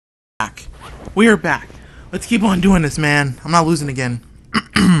We are back. Let's keep on doing this, man. I'm not losing again.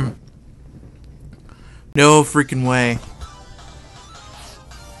 No freaking way.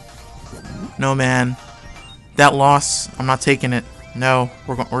 No, man. That loss, I'm not taking it. No,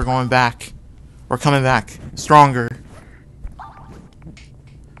 we're going back. We're coming back. Stronger.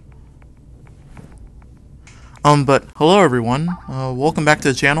 But hello everyone. Welcome back to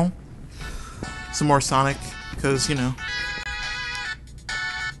the channel. Some more Sonic, because, you know,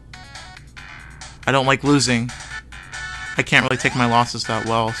 I don't like losing. I can't really take my losses that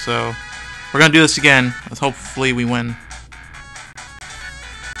well, so we're gonna do this again. Let's hopefully we win.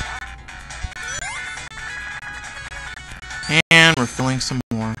 And we're filling some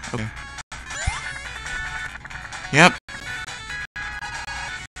more. Okay. Yep.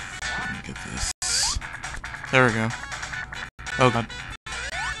 Let me get this. There we go. Oh god.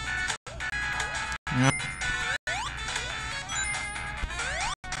 Yep.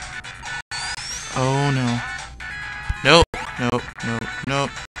 Oh no. Nope. Nope. Nope. Nope.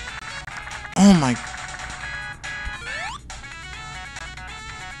 Oh my.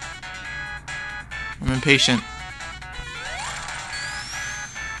 I'm impatient.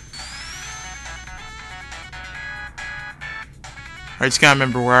 I just gotta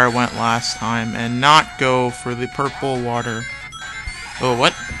remember where I went last time and not go for the purple water. Oh,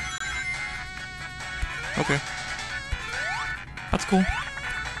 what? Okay. That's cool.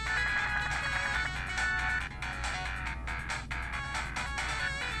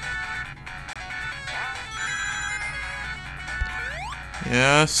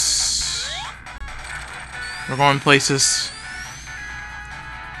 Yes. We're going places.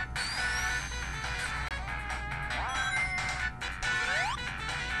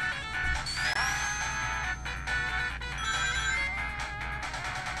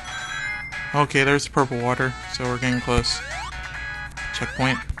 Okay, there's purple water, so we're getting close.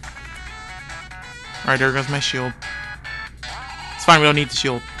 Checkpoint. Alright, there goes my shield. It's fine, we don't need the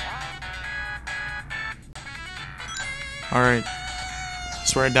shield. Alright.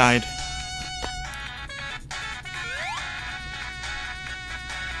 That's where I died.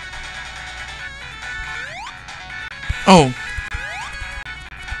 Oh!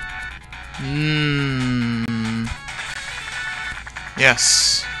 Yes.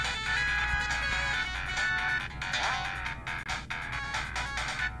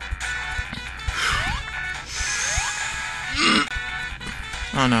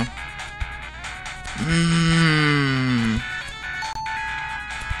 Oh no.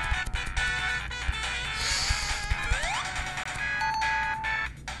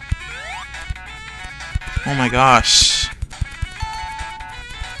 Oh my gosh.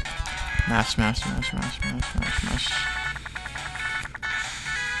 Smash, smash, smash, smash, smash, smash, smash.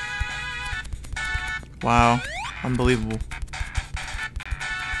 Wow. Unbelievable.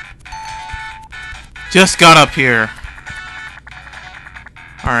 Just got up here.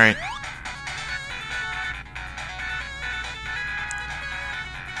 Alright.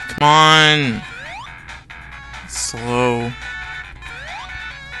 Come on. Slow.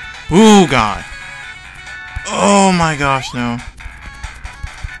 Ooh, God. Oh my gosh, no.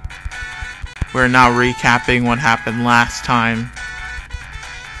 We're not recapping what happened last time.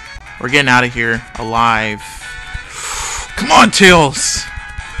 We're getting out of here alive. Come on, Tails!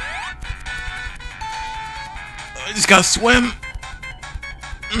 I just gotta swim.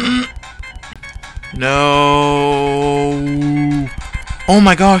 No. Oh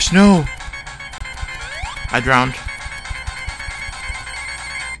my gosh, no. I drowned.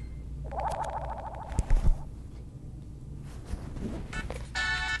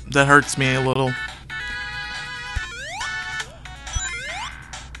 That hurts me a little.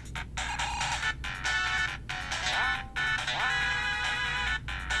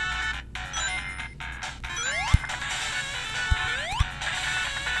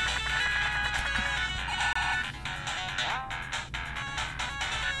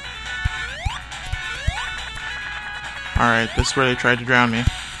 Alright, this is where they tried to drown me.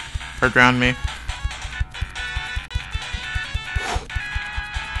 Or drown me.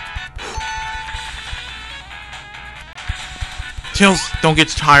 Tails, don't get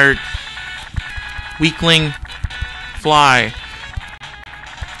tired. Weakling. Fly.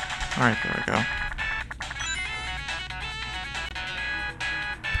 Alright, there we go.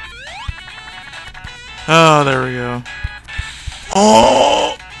 Oh, there we go.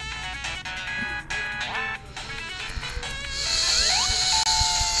 Oh!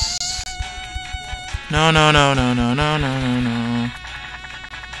 No, no, no, no, no, no, no, no, no.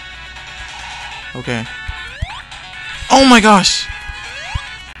 Okay. Oh my gosh!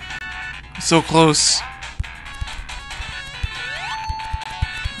 So close.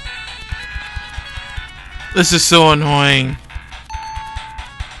 This is so annoying.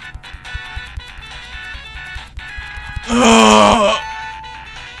 Ugh.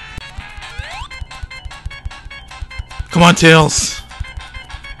 Come on, Tails.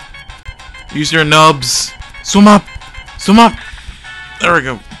 Use your nubs. Swim up. Swim up. There we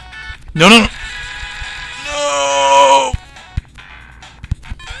go. No, no, no. No.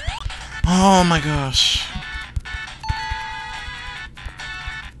 Oh my gosh.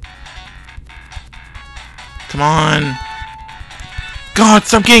 Come on. God,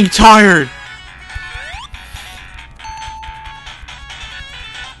 stop getting tired.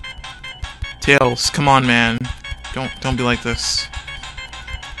 Tails, come on, man. Don't be like this.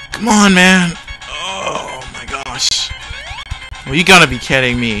 Come on, man. Oh my gosh. Well, you gotta be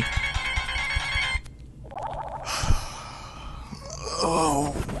kidding me.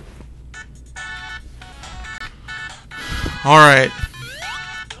 Oh. Alright.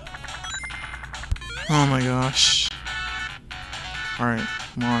 Oh my gosh. Alright,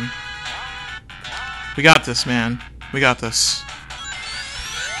 come on. We got this, man. We got this.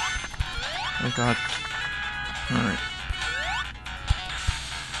 Oh god. Alright.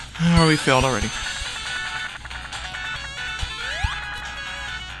 Oh, we failed already.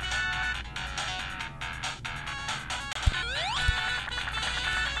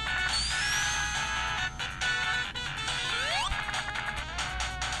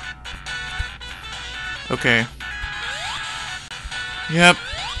 Okay. Yep.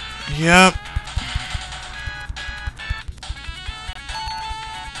 Yep.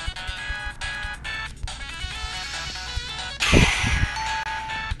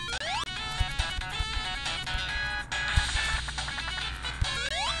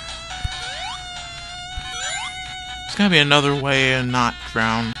 There's gotta be another way and not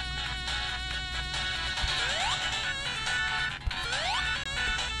drown.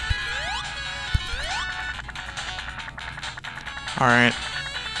 Alright.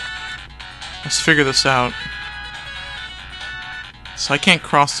 Let's figure this out. So I can't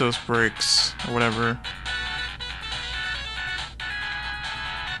cross those breaks, or whatever.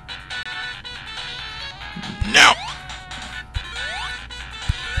 No!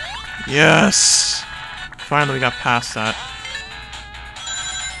 Yes! Finally got past that.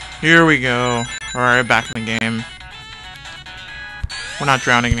 Here we go. Alright, back in the game. We're not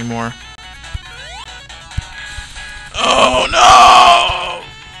drowning anymore. Oh no!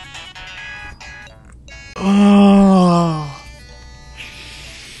 Oh.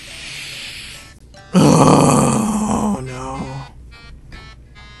 Oh no.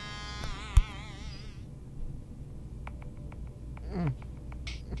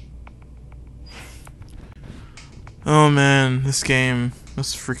 Oh man, this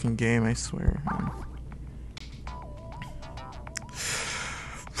freaking game, I swear. Man.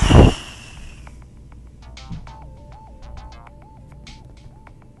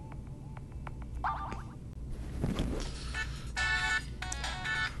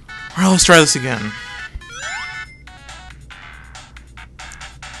 Alright, let's try this again.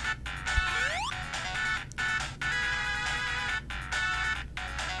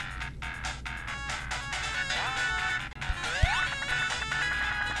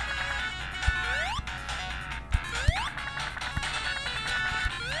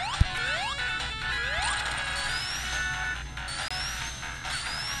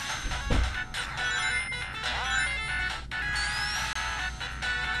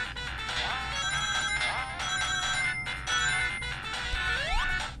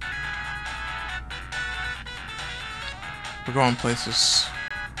 We're going places.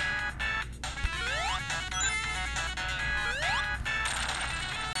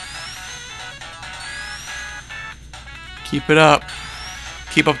 Keep it up.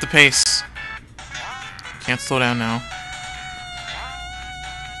 Keep up the pace. Can't slow down now.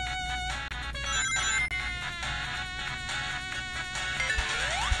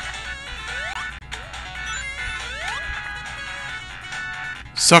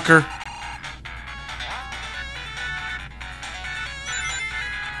 Sucker.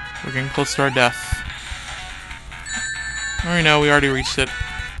 We're getting close to our death. Oh no, we already reached it.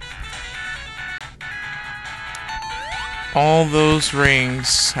 All those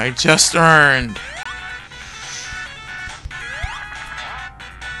rings I just earned.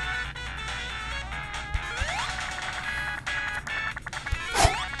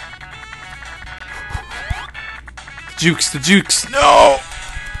 The jukes, no!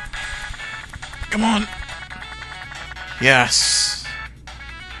 Come on. Yes.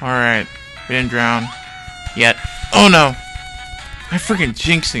 Alright. We didn't drown. Yet. Oh no! I freaking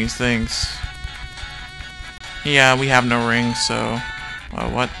jinx these things. Yeah, we have no rings, so...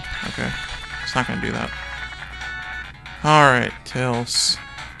 what? Okay. It's not gonna do that. Alright, Tails.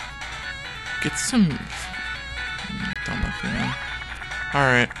 Get some... Don't let me know.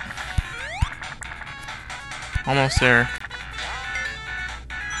 Alright. Almost there.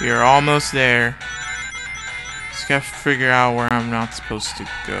 We are almost there. Just gotta figure out where I'm not supposed to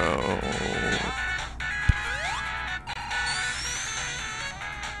go.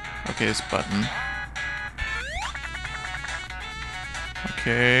 Okay, this button.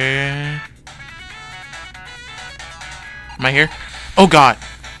 Okay. Am I here? Oh god!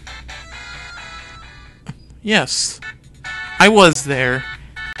 Yes. I was there,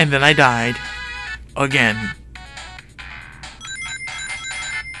 and then I died. Again.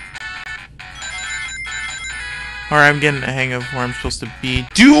 Alright, I'm getting the hang of where I'm supposed to be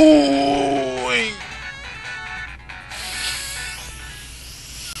doing.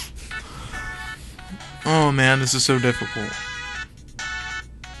 Oh man, this is so difficult.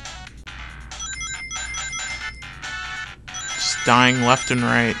 Just dying left and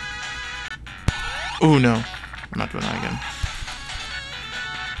right. Oh no, I'm not doing that again.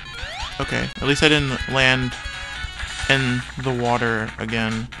 Okay, at least I didn't land in the water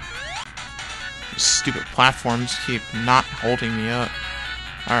again. Stupid platforms keep not holding me up.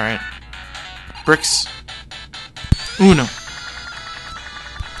 Alright. Bricks. Ooh, no.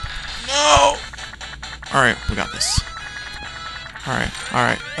 No! Alright, we got this.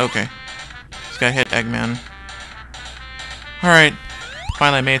 Alright, okay. Just gotta hit Eggman. Alright.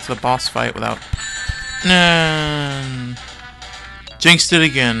 Finally I made it to the boss fight without... Jinxed it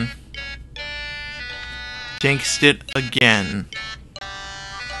again. Jinxed it again.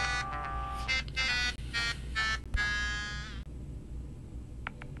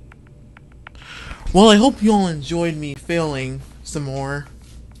 Well, I hope you all enjoyed me failing some more.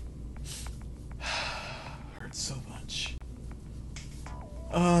 Hurts so much.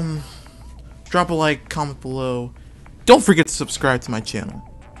 Drop a like, comment below. Don't forget to subscribe to my channel.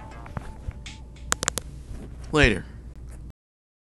 Later.